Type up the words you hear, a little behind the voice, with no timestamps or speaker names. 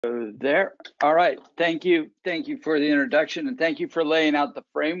There. All right. Thank you. Thank you for the introduction, and thank you for laying out the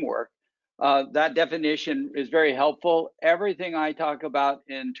framework. That definition is very helpful. Everything I talk about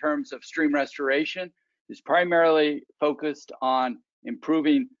in terms of stream restoration is primarily focused on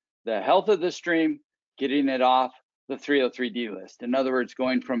improving the health of the stream, getting it off the 303D list. In other words,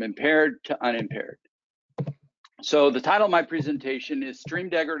 going from impaired to unimpaired. So the title of my presentation is Stream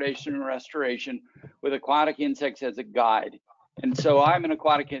Degradation and Restoration with Aquatic Insects as a Guide. And so I'm an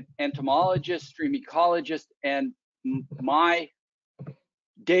aquatic entomologist, stream ecologist, and my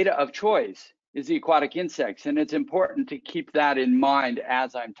data of choice is the aquatic insects. And it's important to keep that in mind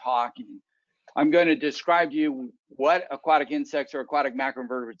as I'm talking. I'm going to describe to you what aquatic insects or aquatic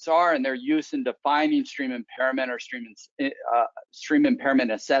macroinvertebrates are and their use in defining stream impairment or stream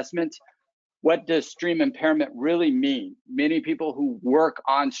impairment assessments. What does stream impairment really mean? Many people who work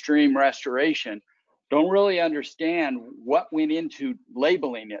on stream restoration don't really understand what went into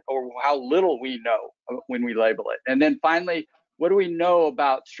labeling it or how little we know when we label it. And then finally, what do we know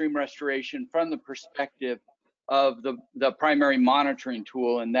about stream restoration from the perspective of the primary monitoring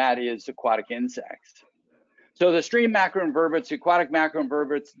tool, and that is aquatic insects. So the stream macroinvertebrates, aquatic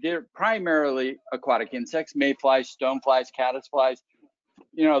macroinvertebrates, they're primarily aquatic insects, mayflies, stoneflies, caddisflies,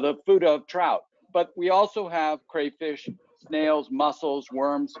 you know, the food of trout. But we also have crayfish, snails, mussels,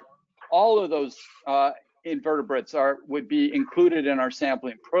 worms. All of those invertebrates would be included in our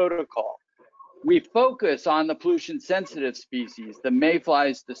sampling protocol. We focus on the pollution sensitive species, the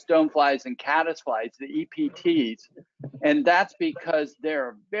mayflies, the stoneflies, and caddisflies, the EPTs, and that's because they're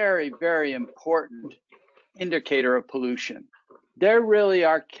a very, very important indicator of pollution. They're really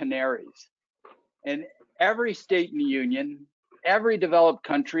our canaries. And every state in the union, every developed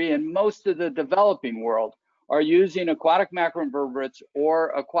country, and most of the developing world are using aquatic macroinvertebrates or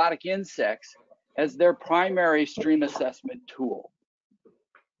aquatic insects as their primary stream assessment tool.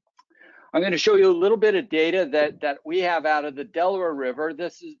 I'm going to show you a little bit of data that we have out of the Delaware River.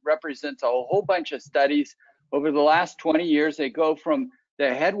 This represents a whole bunch of studies over the last 20 years. They go from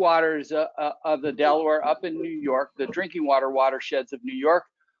the headwaters of the Delaware up in New York, the drinking water watersheds of New York,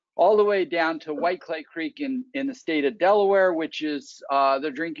 all the way down to White Clay Creek in the state of Delaware, which is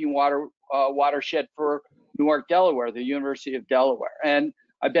the drinking water watershed for Newark, Delaware, the University of Delaware. And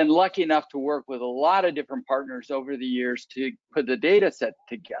I've been lucky enough to work with a lot of different partners over the years to put the data set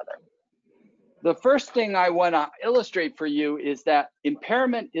together. The first thing I want to illustrate for you is that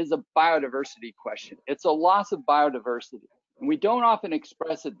impairment is a biodiversity question. It's a loss of biodiversity. And we don't often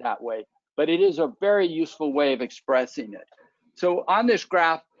express it that way, but it is a very useful way of expressing it. So on this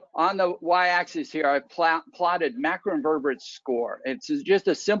graph, on the y-axis here, I've plotted macroinvertebrate score. It's just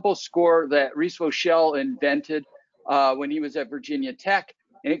a simple score that Reese Voschel invented when he was at Virginia Tech,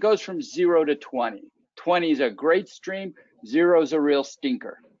 and it goes from 0 to 20. 20 is a great stream, 0 is a real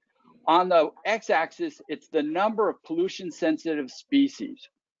stinker. On the x-axis, it's the number of pollution-sensitive species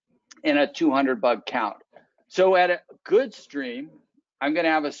in a 200 bug count. So at a good stream, I'm going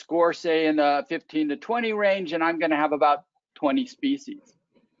to have a score, say, in the 15 to 20 range, and I'm going to have about 20 species.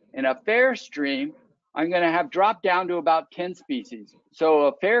 In a fair stream, I'm going to have dropped down to about 10 species. So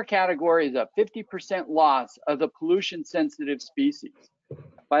a fair category is a 50% loss of the pollution-sensitive species.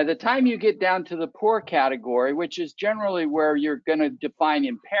 By the time you get down to the poor category, which is generally where you're going to define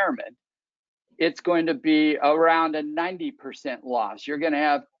impairment, it's going to be around a 90% loss. You're going to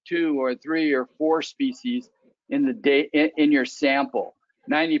have 2 or 3 or 4 species in your sample,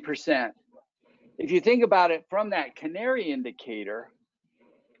 90%. If you think about it from that canary indicator,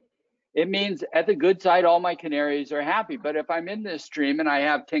 it means at the good side, all my canaries are happy. But if I'm in this stream and I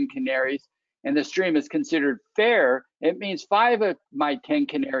have 10 canaries and the stream is considered fair, it means 5 of my 10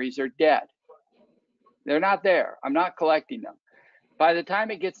 canaries are dead. They're not there. I'm not collecting them. By the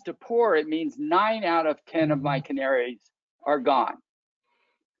time it gets to poor, it means 9 out of 10 of my canaries are gone.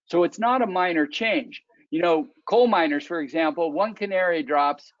 So it's not a minor change. You know, coal miners, for example, 1 canary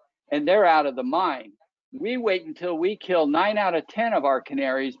drops and they're out of the mine. We wait until we kill 9 out of 10 of our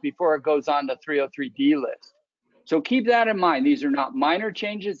canaries before it goes on the 303D list. So keep that in mind. These are not minor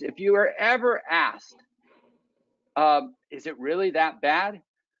changes. If you are ever asked, is it really that bad?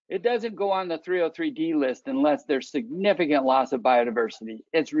 It doesn't go on the 303D list unless there's significant loss of biodiversity.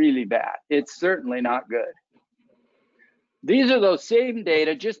 It's really bad. It's certainly not good. These are those same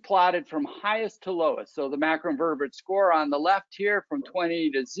data just plotted from highest to lowest. So the macroinvertebrate score on the left here from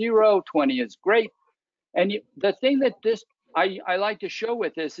 20 to 0, 20 is great. And the thing that I like to show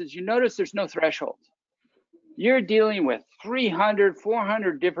with this is you notice there's no thresholds. You're dealing with 300,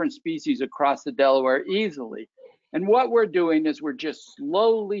 400 different species across the Delaware easily. And what we're doing is we're just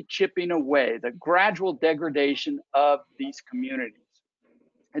slowly chipping away the gradual degradation of these communities.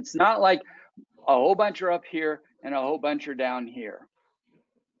 It's not like a whole bunch are up here and a whole bunch are down here.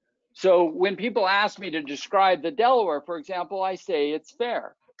 So when people ask me to describe the Delaware, for example, I say it's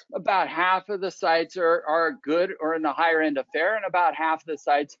fair. About half of the sites are good or in the higher end of fair, and about half the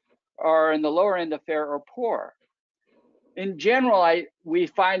sites are in the lower end of fair or poor. In general, we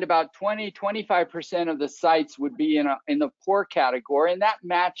find about 25% of the sites would be in the poor category, and that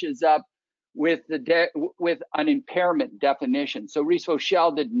matches up with an impairment definition. So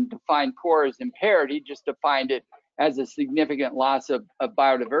Rees-Foschel didn't define poor as impaired; he just defined it as a significant loss of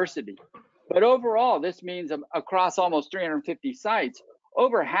biodiversity. But overall, this means across almost 350 sites,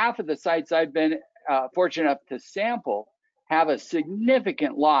 over half of the sites I've been fortunate enough to sample have a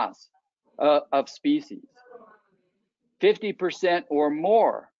significant loss of species. 50% or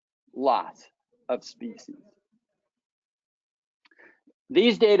more loss of species.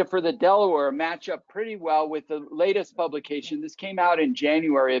 These data for the Delaware match up pretty well with the latest publication. This came out in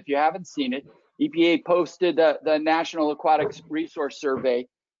January. If you haven't seen it, EPA posted the National Aquatic Resource Survey.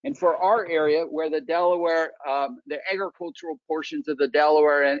 And for our area, where the Delaware, the agricultural portions of the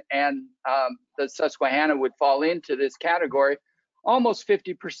Delaware and the Susquehanna would fall into this category, almost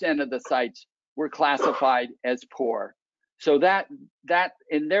 50% of the sites were classified as poor. So that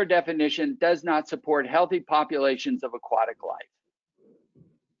in their definition does not support healthy populations of aquatic life.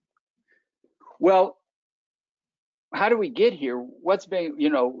 Well, how do we get here? What's been,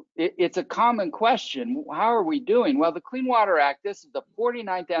 it's a common question. How are we doing? Well, the Clean Water Act, this is the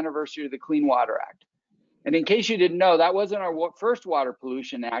 49th anniversary of the Clean Water Act. And in case you didn't know, that wasn't our first Water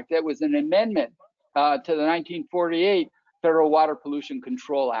Pollution Act. That was an amendment to the 1948 Federal Water Pollution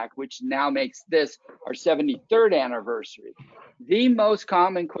Control Act, which now makes this our 73rd anniversary. The most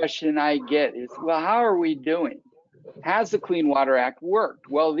common question I get is, well, how are we doing? Has the Clean Water Act worked?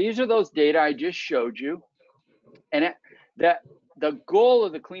 Well, these are those data I just showed you. And the goal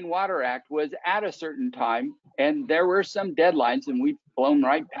of the Clean Water Act was at a certain time, and there were some deadlines, and we've blown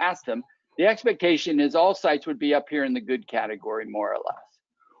right past them. The expectation is all sites would be up here in the good category, more or less,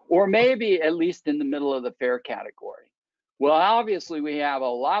 or maybe at least in the middle of the fair category. Well, obviously, we have a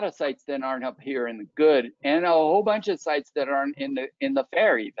lot of sites that aren't up here in the good, and a whole bunch of sites that aren't in the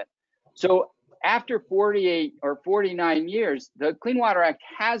fair even. So after 48 or 49 years, the Clean Water Act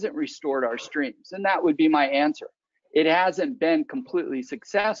hasn't restored our streams, and that would be my answer. It hasn't been completely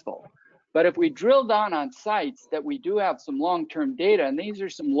successful. But if we drill down on sites that we do have some long-term data, and these are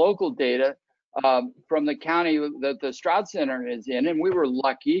some local data from the county that the Stroud Center is in, and we were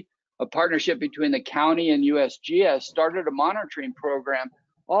lucky. A partnership between the county and USGS started a monitoring program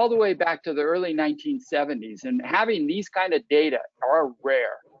all the way back to the early 1970s. And having these kind of data are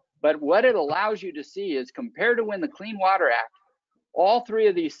rare. But what it allows you to see is, compared to when the Clean Water Act, all three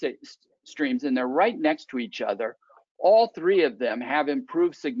of these streams, and they're right next to each other, all three of them have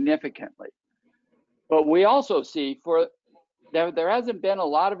improved significantly. But we also see there hasn't been a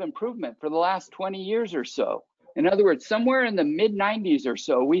lot of improvement for the last 20 years or so. In other words, somewhere in the mid-90s or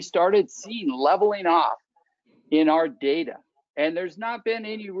so, we started seeing leveling off in our data. And there's not been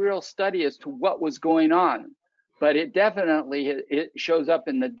any real study as to what was going on, but it definitely shows up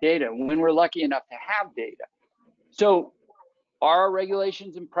in the data when we're lucky enough to have data. So are our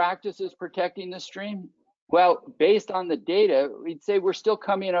regulations and practices protecting the stream? Well, based on the data, we'd say we're still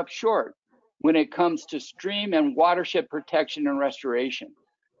coming up short when it comes to stream and watershed protection and restoration.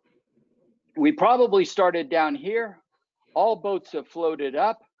 We probably started down here. All boats have floated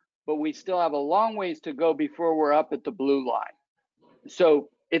up, but we still have a long ways to go before we're up at the blue line. So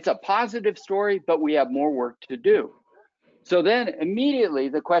it's a positive story, but we have more work to do. So then immediately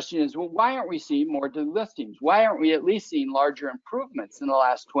the question is, well, why aren't we seeing more delistings? Why aren't we at least seeing larger improvements in the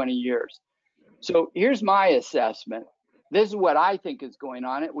last 20 years? So here's my assessment. This is what I think is going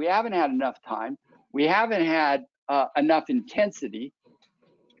on. We haven't had enough time. We haven't had enough intensity.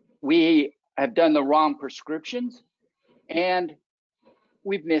 We have done the wrong prescriptions, and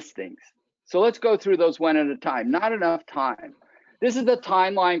we've missed things. So let's go through those one at a time. Not enough time. This is the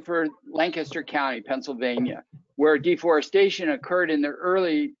timeline for Lancaster County, Pennsylvania, where deforestation occurred in the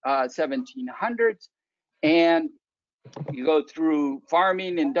early 1700s. And you go through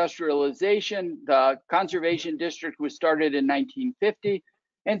farming, industrialization. The conservation district was started in 1950.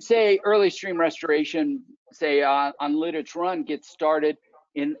 And say early stream restoration, say on Lidditz Run, gets started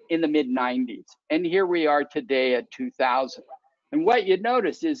in the mid-90s. And here we are today at 2000. And what you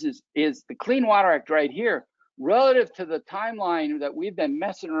notice is the Clean Water Act right here, relative to the timeline that we've been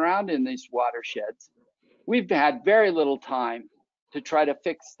messing around in these watersheds, we've had very little time to try to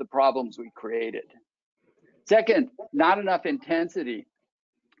fix the problems we created. Second, not enough intensity.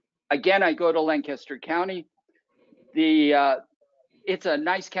 Again, I go to Lancaster County. The It's a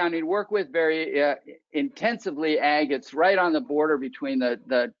nice county to work with, very intensively ag. It's right on the border between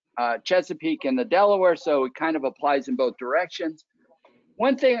the Chesapeake and the Delaware, so it kind of applies in both directions.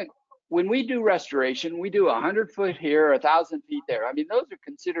 One thing, when we do restoration, we do 100 foot here, 1,000 feet there. I mean, those are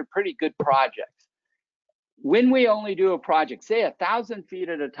considered pretty good projects. When we only do a project, say 1,000 feet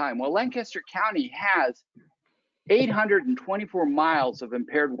at a time, well, Lancaster County has 824 miles of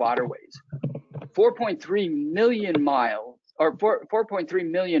impaired waterways, 4.3 million miles, or 4.3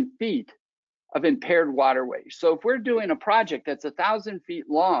 million feet of impaired waterways. So if we're doing a project that's 1,000 feet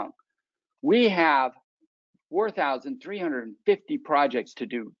long, we have 4,350 projects to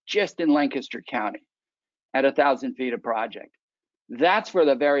do just in Lancaster County at 1,000 feet of project. That's for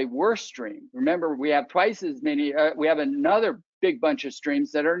the very worst stream. Remember, we have twice as many, we have another big bunch of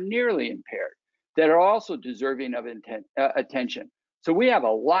streams that are nearly impaired, that are also deserving of attention. So we have a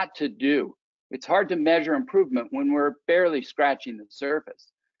lot to do. It's hard to measure improvement when we're barely scratching the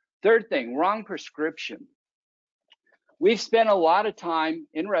surface. Third thing, wrong prescription. We've spent a lot of time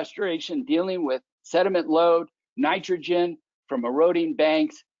in restoration dealing with sediment load, nitrogen from eroding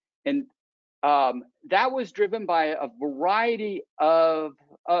banks, and that was driven by a variety of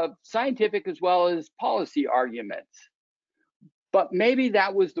scientific as well as policy arguments. But maybe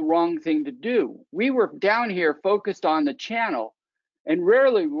that was the wrong thing to do. We were down here focused on the channel, and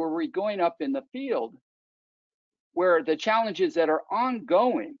rarely were we going up in the field where the challenges that are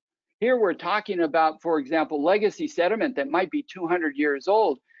ongoing. Here we're talking about, for example, legacy sediment that might be 200 years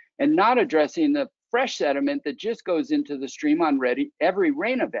old and not addressing the fresh sediment that just goes into the stream on every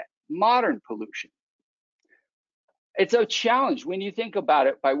rain event, modern pollution. It's a challenge when you think about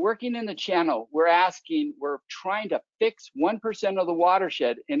it. By working in the channel, we're trying to fix 1% of the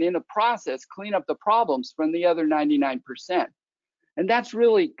watershed, and in the process, clean up the problems from the other 99%. And that's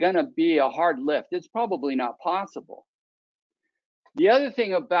really gonna be a hard lift. It's probably not possible. The other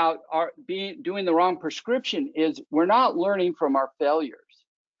thing about doing the wrong prescription is we're not learning from our failures.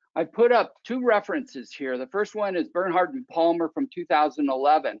 I put up two references here. The first one is Bernhardt and Palmer from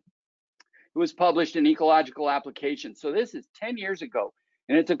 2011. It was published in Ecological Applications. So this is 10 years ago,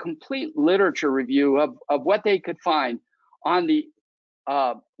 and it's a complete literature review of what they could find on the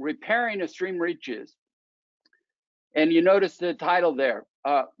repairing of stream reaches. And you notice the title there,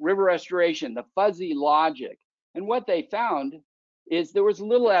 River Restoration, the Fuzzy Logic. And what they found is there was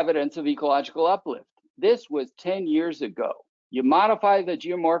little evidence of ecological uplift. This was 10 years ago. You modify the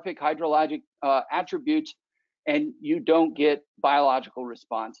geomorphic hydrologic attributes and you don't get biological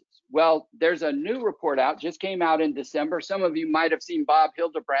responses. Well, there's a new report out, just came out in December. Some of you might have seen Bob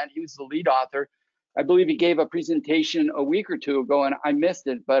Hildebrand. He was the lead author. I believe he gave a presentation a week or two ago and I missed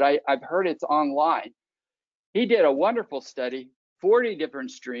it, but I've heard it's online. He did a wonderful study, 40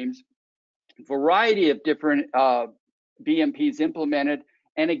 different streams, variety of different BMPs implemented,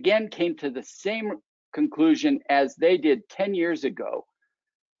 and again came to the same conclusion as they did 10 years ago.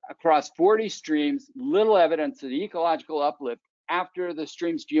 Across 40 streams, little evidence of the ecological uplift after the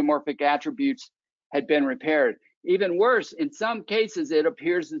stream's geomorphic attributes had been repaired. Even worse, in some cases, it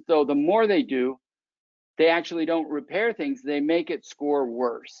appears as though the more they do, they actually don't repair things, they make it score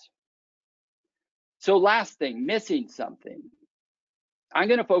worse. So last thing, missing something. I'm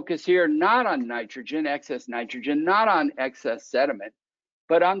going to focus here not on nitrogen, excess nitrogen, not on excess sediment,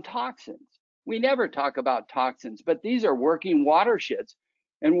 but on toxins. We never talk about toxins, but these are working watersheds.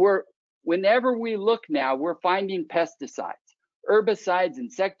 And whenever we look now, we're finding pesticides, herbicides,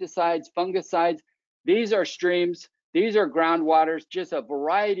 insecticides, fungicides. These are streams, these are groundwaters, just a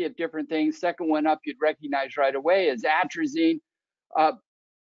variety of different things. Second one up you'd recognize right away is atrazine.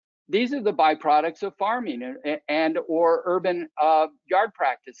 These are the byproducts of farming and or urban yard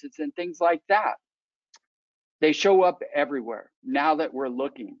practices and things like that. They show up everywhere now that we're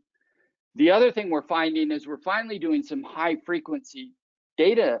looking. The other thing we're finding is we're finally doing some high frequency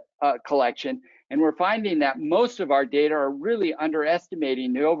data collection, and we're finding that most of our data are really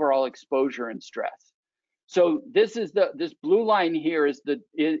underestimating the overall exposure and stress. So this blue line here is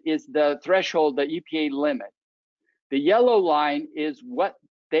the threshold, the EPA limit. The yellow line is what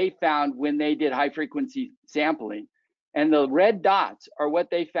they found when they did high frequency sampling. And the red dots are what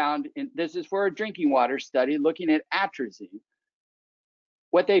they found this is for a drinking water study looking at atrazine,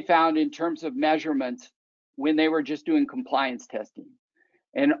 what they found in terms of measurements when they were just doing compliance testing.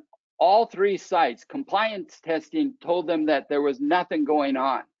 And all three sites, compliance testing told them that there was nothing going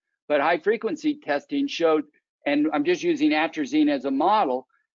on, but high frequency testing showed, and I'm just using atrazine as a model,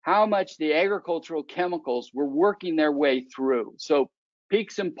 how much the agricultural chemicals were working their way through. So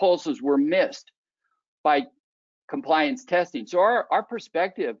peaks and pulses were missed by compliance testing. So our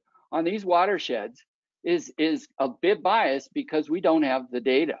perspective on these watersheds is a bit biased because we don't have the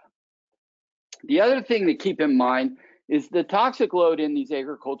data. The other thing to keep in mind is the toxic load in these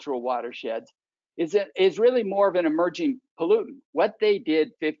agricultural watersheds is really more of an emerging pollutant. What they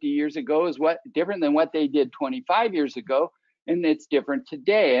did 50 years ago is different than what they did 25 years ago, and it's different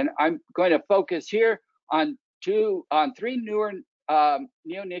today. And I'm going to focus here on three newer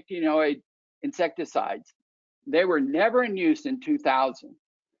neonicotinoid insecticides. They were never in use in 2000.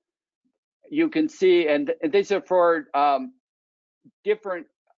 You can see, and these are for different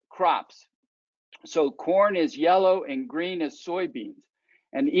crops. So corn is yellow and green is soybeans.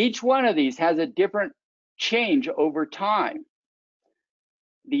 And each one of these has a different change over time.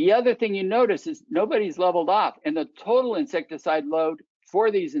 The other thing you notice is nobody's leveled off, and the total insecticide load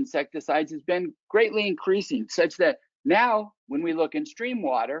for these insecticides has been greatly increasing, such that now when we look in stream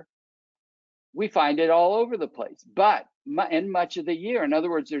water, we find it all over the place, but in much of the year. In other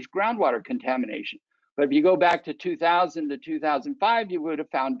words, there's groundwater contamination. But if you go back to 2000 to 2005, you would have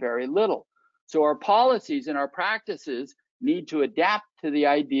found very little. So our policies and our practices need to adapt to the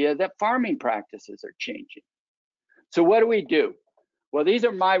idea that farming practices are changing. So what do? Well, these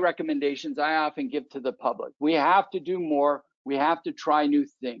are my recommendations I often give to the public. We have to do more. We have to try new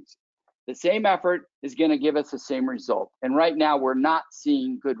things. The same effort is going to give us the same result. And right now, we're not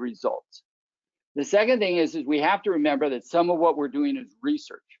seeing good results. The second thing is we have to remember that some of what we're doing is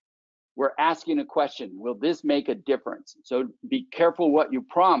research. We're asking a question, will this make a difference? So be careful what you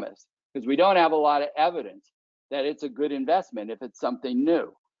promise, because we don't have a lot of evidence that it's a good investment if it's something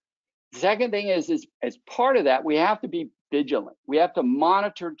new. The second thing is as part of that, we have to be vigilant. We have to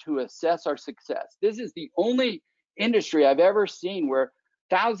monitor to assess our success. This is the only industry I've ever seen where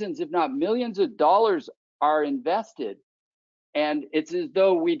thousands, if not millions of dollars are invested, and it's as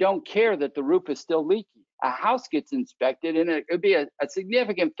though we don't care that the roof is still leaking. A house gets inspected, and it would be a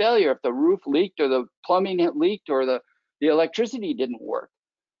significant failure if the roof leaked or the plumbing leaked or the electricity didn't work.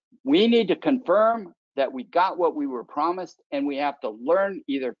 We need to confirm that we got what we were promised, and we have to learn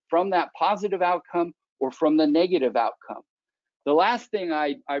either from that positive outcome or from the negative outcome. The last thing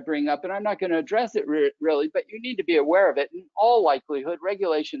I bring up, and I'm not going to address it really, but you need to be aware of it. In all likelihood,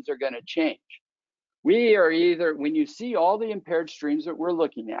 regulations are going to change. We are either, when you see all the impaired streams that we're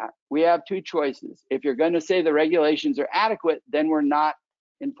looking at, we have two choices. If you're going to say the regulations are adequate, then we're not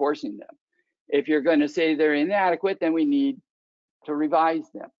enforcing them. If you're going to say they're inadequate, then we need to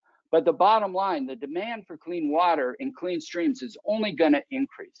revise them. But the bottom line, the demand for clean water and clean streams is only going to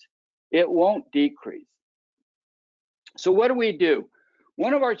increase. It won't decrease. So what do?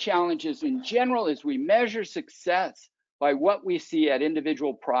 One of our challenges in general is we measure success by what we see at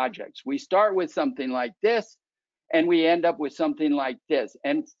individual projects. We start with something like this, and we end up with something like this.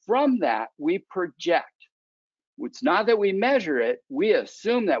 And from that, we project. It's not that we measure it, we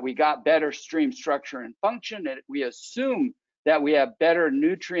assume that we got better stream structure and function, and we assume that we have better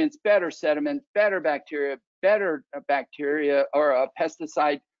nutrients, better sediments, better bacteria or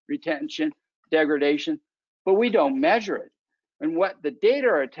pesticide retention, degradation, but we don't measure it. And what the data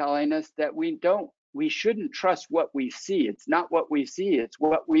are telling us that we shouldn't trust what we see. It's not what we see, it's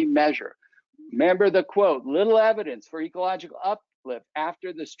what we measure. Remember the quote, little evidence for ecological uplift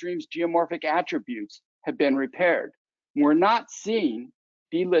after the stream's geomorphic attributes have been repaired. We're not seeing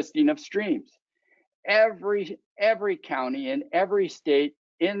delisting of streams. Every county in every state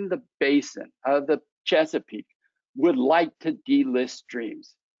in the basin of the Chesapeake would like to delist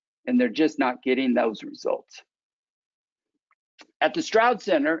streams, and they're just not getting those results. At the Stroud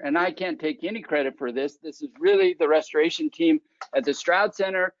Center, and I can't take any credit for this, this is really the restoration team at the Stroud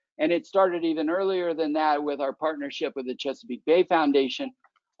Center, and it started even earlier than that with our partnership with the Chesapeake Bay Foundation.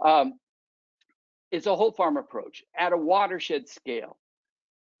 It's a whole farm approach at a watershed scale.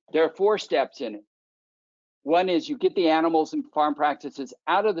 There are 4 steps in it. One is you get the animals and farm practices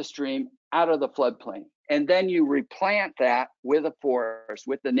out of the stream, out of the floodplain, and then you replant that with a forest,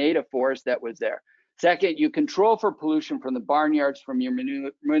 with the native forest that was there. Second, you control for pollution from the barnyards, from your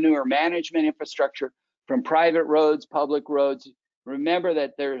manure management infrastructure, from private roads, public roads. Remember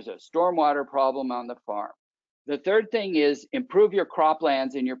that there's a stormwater problem on the farm. The third thing is improve your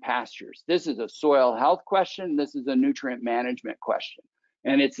croplands and your pastures. This is a soil health question. This is a nutrient management question.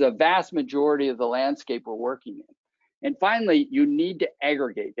 And it's the vast majority of the landscape we're working in. And finally, you need to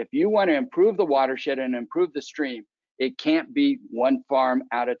aggregate. If you want to improve the watershed and improve the stream, it can't be one farm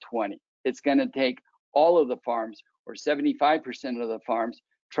out of 20. It's going to take all of the farms, or 75% of the farms,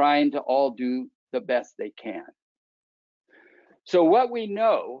 trying to all do the best they can. So what we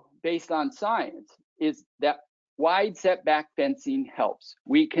know based on science is that wide setback fencing helps.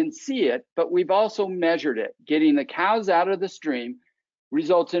 We can see it, but we've also measured it, getting the cows out of the stream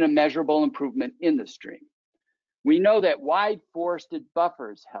results in a measurable improvement in the stream. We know that wide forested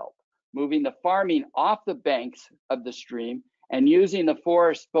buffers help, moving the farming off the banks of the stream and using the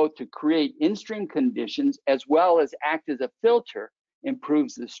forest both to create in-stream conditions as well as act as a filter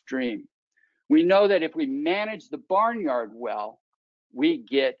improves the stream. We know that if we manage the barnyard well, we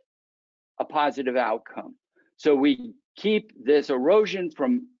get a positive outcome. So we keep this erosion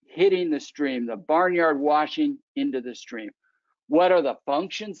from hitting the stream, the barnyard washing into the stream. What are the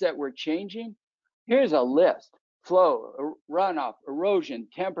functions that we're changing? Here's a list: flow, runoff, erosion,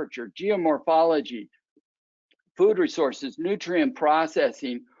 temperature, geomorphology, food resources, nutrient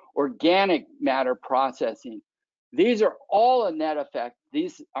processing, organic matter processing. These are all a net effect.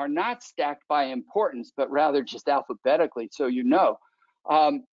 These are not stacked by importance, but rather just alphabetically, so you know.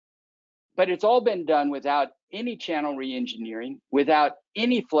 But it's all been done without any channel reengineering, without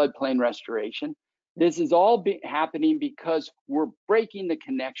any floodplain restoration. This is all happening because we're breaking the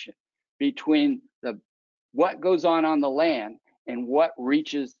connection between what goes on the land and what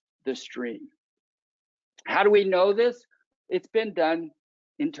reaches the stream. How do we know this? It's been done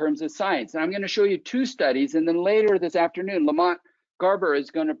in terms of science. And I'm going to show you 2 studies, and then later this afternoon, Lamont Garber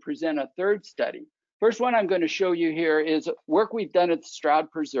is going to present a 3rd study. First one I'm going to show you here is work we've done at the Stroud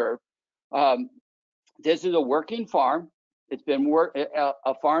Preserve. This is a working farm. It's been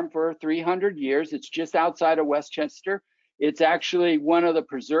a farm for 300 years. It's just outside of Westchester. It's actually one of the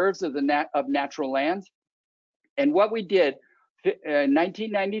preserves of natural lands. And what we did in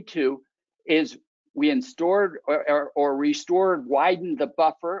 1992 is we installed or restored, widened the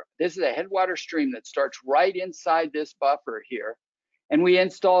buffer. This is a headwater stream that starts right inside this buffer here. And we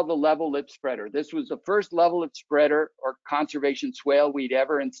installed the level lip spreader. This was the first level lip spreader or conservation swale we'd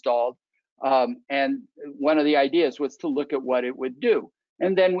ever installed. And one of the ideas was to look at what it would do.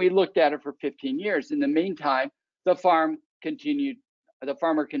 And then we looked at it for 15 years. In the meantime, the farmer continued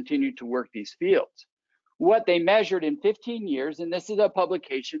to work these fields. What they measured in 15 years, and this is a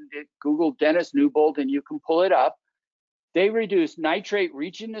publication, Google Dennis Newbold and you can pull it up, they reduced nitrate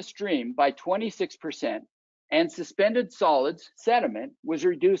reaching the stream by 26%, and suspended solids, sediment, was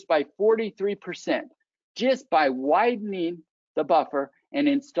reduced by 43% just by widening the buffer and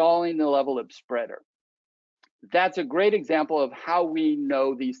installing the level lip spreader. That's a great example of how we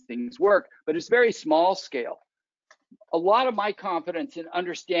know these things work, but it's very small scale. A lot of my confidence in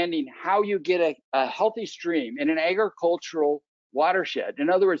understanding how you get a healthy stream in an agricultural watershed. In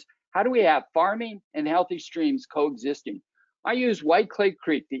other words, how do we have farming and healthy streams coexisting? I use White Clay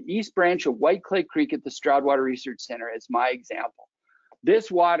Creek, the east branch of White Clay Creek at the Stroud Water Research Center as my example. This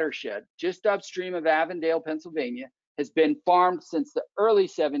watershed, just upstream of Avondale, Pennsylvania, has been farmed since the early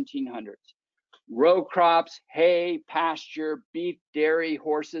 1700s. Row crops, hay, pasture, beef, dairy,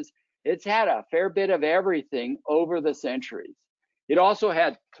 horses. It's had a fair bit of everything over the centuries. It also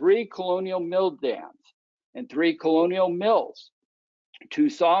had 3 colonial mill dams and 3 colonial mills, 2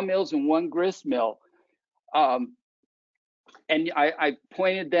 sawmills and 1 grist mill. And I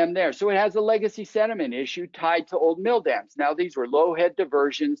pointed them there. So it has a legacy sediment issue tied to old mill dams. Now, these were low head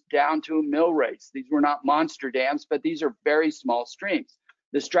diversions down to a mill race. These were not monster dams, but these are very small streams.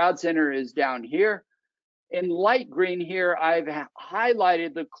 The Stroud Center is down here. In light green here, I've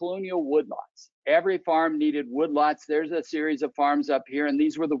highlighted the colonial woodlots. Every farm needed woodlots. There's a series of farms up here, and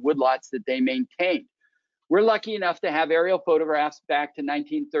these were the woodlots that they maintained. We're lucky enough to have aerial photographs back to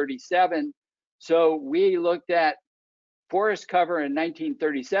 1937. So we looked at forest cover in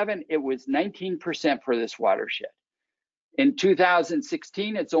 1937. It was 19% for this watershed. In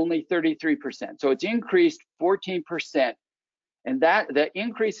 2016, it's only 33%. So it's increased 14%. And the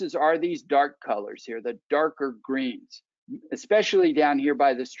increases are these dark colors here, the darker greens, especially down here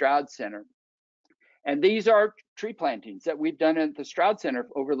by the Stroud Center. And these are tree plantings that we've done at the Stroud Center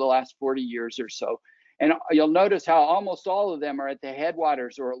over the last 40 years or so. And you'll notice how almost all of them are at the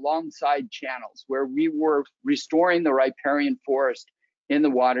headwaters or alongside channels where we were restoring the riparian forest in the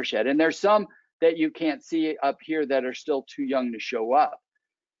watershed. And there's some that you can't see up here that are still too young to show up.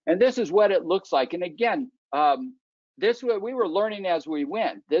 And this is what it looks like. And again, we were learning as we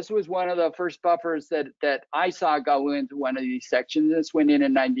went. This was one of the first buffers that I saw go into one of these sections. This went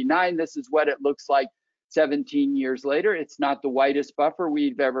in '99. This is what it looks like 17 years later. It's not the widest buffer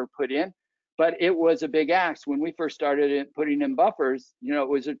we've ever put in, but it was a big ask. When we first started putting in buffers, you know, it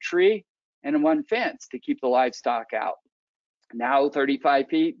was a tree and 1 fence to keep the livestock out. Now 35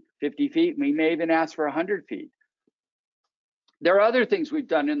 feet, 50 feet, we may even ask for 100 feet. There are other things we've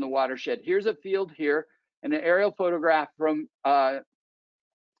done in the watershed. Here's a field here, and an aerial photograph from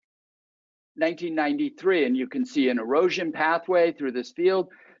 1993, and you can see an erosion pathway through this field.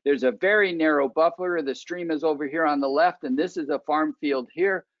 There's a very narrow buffer. The stream is over here on the left, and this is a farm field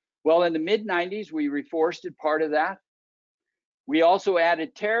here. Well, in the mid-90s, we reforested part of that. We also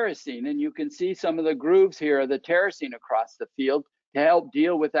added terracing, and you can see some of the grooves here of the terracing across the field to help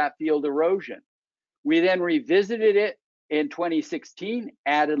deal with that field erosion. We then revisited it in 2016,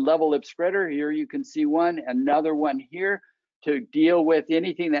 added level lip spreader. Here you can see one, another one here to deal with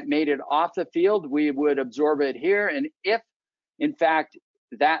anything that made it off the field. We would absorb it here, and if, in fact,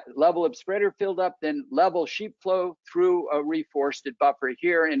 that level lip spreader filled up, then level sheep flow through a reforested buffer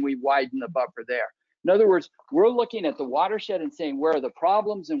here, and we widen the buffer there. In other words, we're looking at the watershed and saying, where are the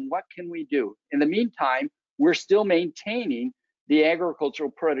problems and what can we do? In the meantime, we're still maintaining the agricultural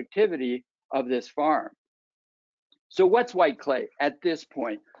productivity of this farm. So what's white clay at this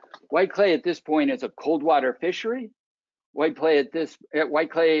point? White clay at this point is a cold water fishery. White clay at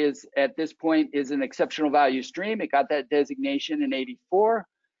this point is an exceptional value stream. It got that designation in '84.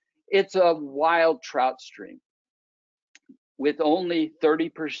 It's a wild trout stream with only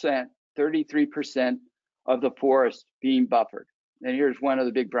 30%, 33% of the forest being buffered. And here's one of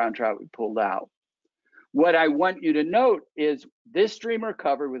the big brown trout we pulled out. What I want you to note is this stream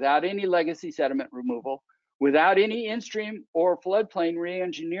recovered without any legacy sediment removal, without any in-stream or floodplain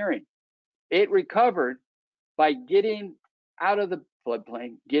re-engineering. It recovered by getting out of the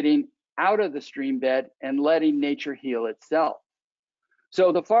floodplain, getting out of the stream bed, and letting nature heal itself.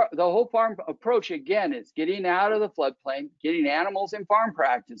 So the whole farm approach, again, is getting out of the floodplain, getting animals in farm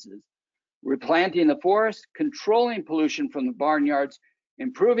practices, replanting the forest, controlling pollution from the barnyards,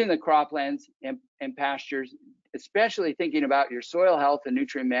 improving the croplands and pastures, especially thinking about your soil health and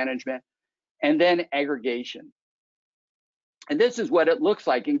nutrient management, and then aggregation. And this is what it looks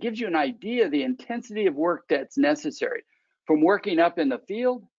like and gives you an idea of the intensity of work that's necessary, from working up in the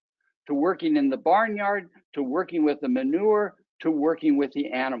field, to working in the barnyard, to working with the manure, to working with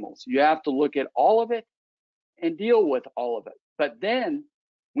the animals. You have to look at all of it and deal with all of it. But then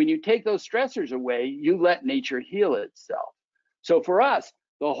when you take those stressors away, you let nature heal itself. So for us,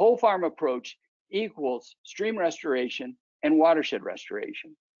 the whole farm approach equals stream restoration and watershed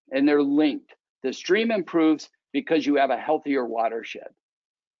restoration, and they're linked. The stream improves because you have a healthier watershed.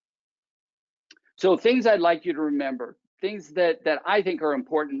 So things I'd like you to remember, things that I think are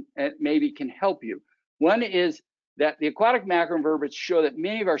important and maybe can help you. One is that the aquatic macroinvertebrates show that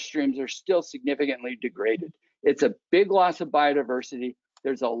many of our streams are still significantly degraded. It's a big loss of biodiversity.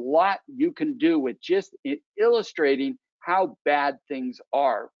 There's a lot you can do with just illustrating how bad things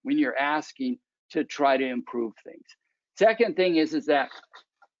are when you're asking to try to improve things. Second thing is that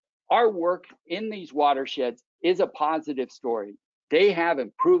our work in these watersheds is a positive story. They have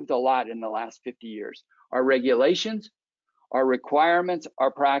improved a lot in the last 50 years. Our regulations, our requirements,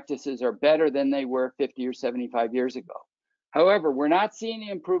 our practices are better than they were 50 or 75 years ago. However, we're not seeing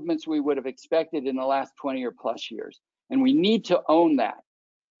the improvements we would have expected in the last 20 or plus years, and we need to own that.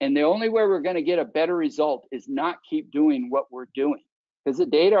 And the only way we're going to get a better result is not keep doing what we're doing, because the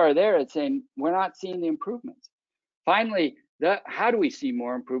data are there. It's saying we're not seeing the improvements. Finally, how do we see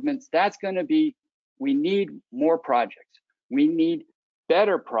more improvements? That's going to be, we need more projects. We need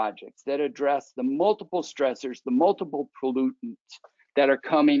better projects that address the multiple stressors, the multiple pollutants that are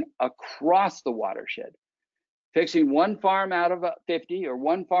coming across the watershed. Fixing one farm out of 50 or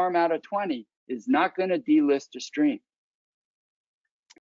one farm out of 20 is not going to delist a stream.